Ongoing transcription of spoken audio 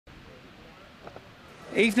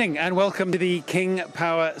Evening and welcome to the King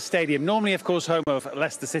Power Stadium. Normally, of course, home of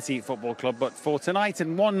Leicester City Football Club, but for tonight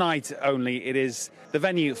and one night only, it is the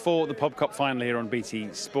venue for the Pub Cup final here on BT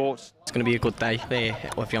Sport. It's going to be a good day.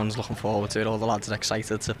 Everyone's looking forward to it. All the lads are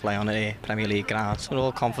excited to play on a Premier League ground. We're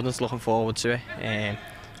all confident, looking forward to it.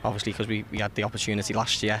 Obviously, because we had the opportunity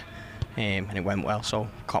last year and it went well, so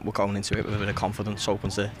we're going into it with a bit of confidence,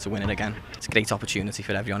 hoping to win it again. It's a great opportunity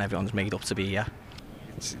for everyone. Everyone's made up to be here.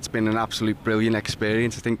 It's been an absolute brilliant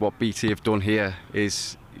experience. I think what BT have done here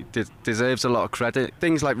deserves a lot of credit.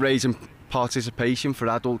 Things like raising participation for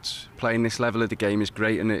adults playing this level of the game is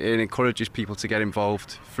great, and it encourages people to get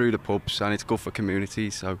involved through the pubs, and it's good for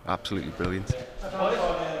communities, so absolutely brilliant.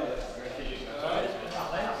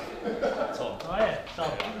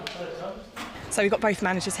 So we've got both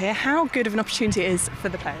managers here. How good of an opportunity it is for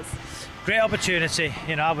the players? Great opportunity.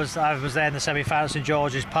 You know, I was there in the semi-final at St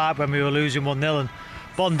George's Park when we were losing 1-0, and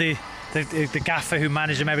Bondi, the gaffer who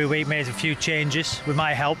managed them every week, made a few changes with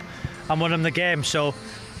my help and won them the game. So,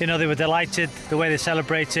 you know, they were delighted the way they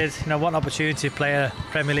celebrated. You know, what an opportunity to play a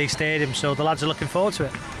Premier League stadium. So the lads are looking forward to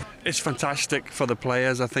it. It's fantastic for the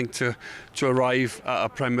players, I think, to arrive at a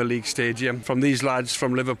Premier League stadium. From these lads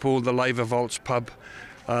from Liverpool, the Live Vaults pub,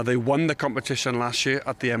 they won the competition last year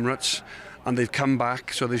at the Emirates, and they've come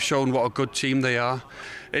back, so they've shown what a good team they are.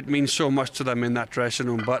 It means so much to them in that dressing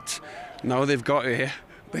room, but now they've got here,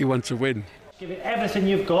 they want to win. Give it everything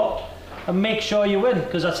you've got and make sure you win,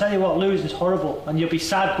 because I tell you what, losing is horrible, and you'll be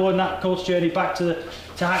sad going that coach journey back to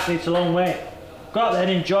Hackney. It's a long way. Go out there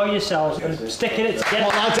and enjoy yourselves and stick in it together.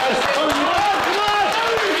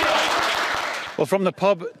 Well, from the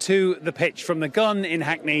pub to the pitch, from the gun in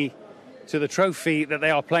Hackney to the trophy that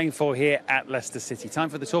they are playing for here at Leicester City. Time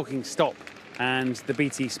for the talking stop and the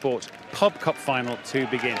BT Sport Pub Cup final to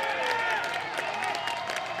begin.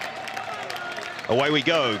 Away we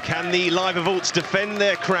go. Can the Live Vaults defend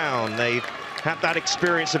their crown? They've had that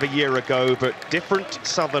experience of a year ago, but different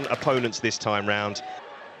southern opponents this time round.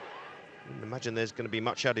 I imagine there's going to be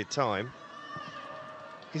much added time.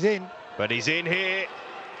 He's in. But he's in here.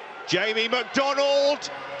 Jamie McDonald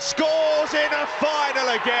scores in a final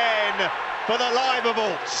again for the Live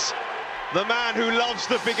Vaults. The man who loves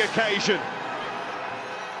the big occasion.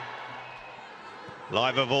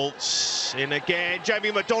 Live Vaults in again.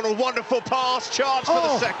 Jamie McDonald, wonderful pass, chance for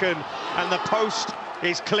the second, and the post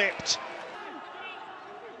is clipped.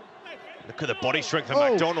 Look at the body strength of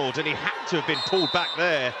McDonald, and he had to have been pulled back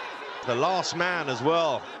there. The last man as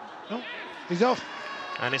well. Oh, he's off.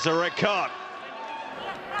 And it's a red card.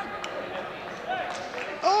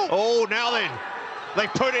 Oh, now then, they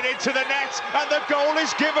put it into the net, and the goal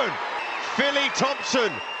is given. Philly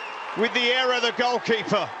Thompson with the error, the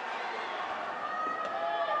goalkeeper.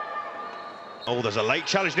 Oh, there's a late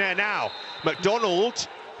challenge there now. McDonald,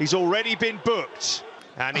 he's already been booked,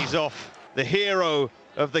 and he's off. The hero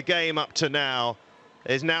of the game up to now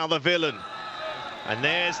is now the villain. And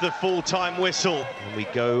there's the full-time whistle. And we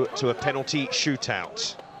go to a penalty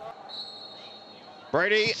shootout.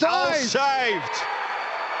 Brady, saved!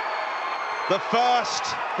 The first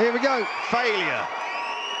Here we go. failure.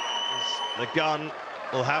 The gun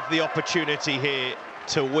will have the opportunity here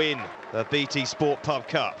to win the BT Sport Pub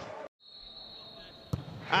Cup.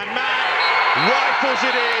 And Matt rifles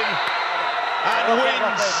it in and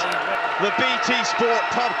wins the BT Sport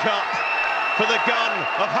Pub Cup for the gun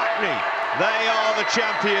of Hackney. They are the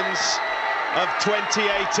champions of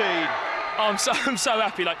 2018. I'm so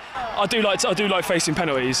happy. Like I do like facing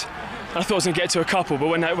penalties. I thought I was going to get to a couple, but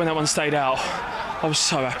when that one stayed out, I was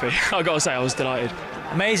so happy. I got to say, I was delighted.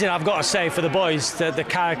 Amazing, I've got to say, for the boys, the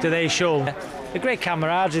character they show. The great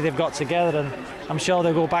camaraderie they've got together, and I'm sure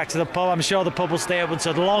they'll go back to the pub. I'm sure the pub will stay up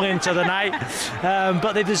until long into the night.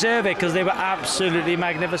 But they deserve it, because they were absolutely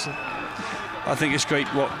magnificent. I think it's great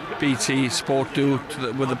what BT Sport do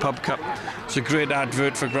with the Pub Cup. It's a great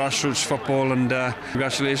advert for grassroots football, and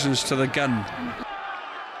congratulations to the gun.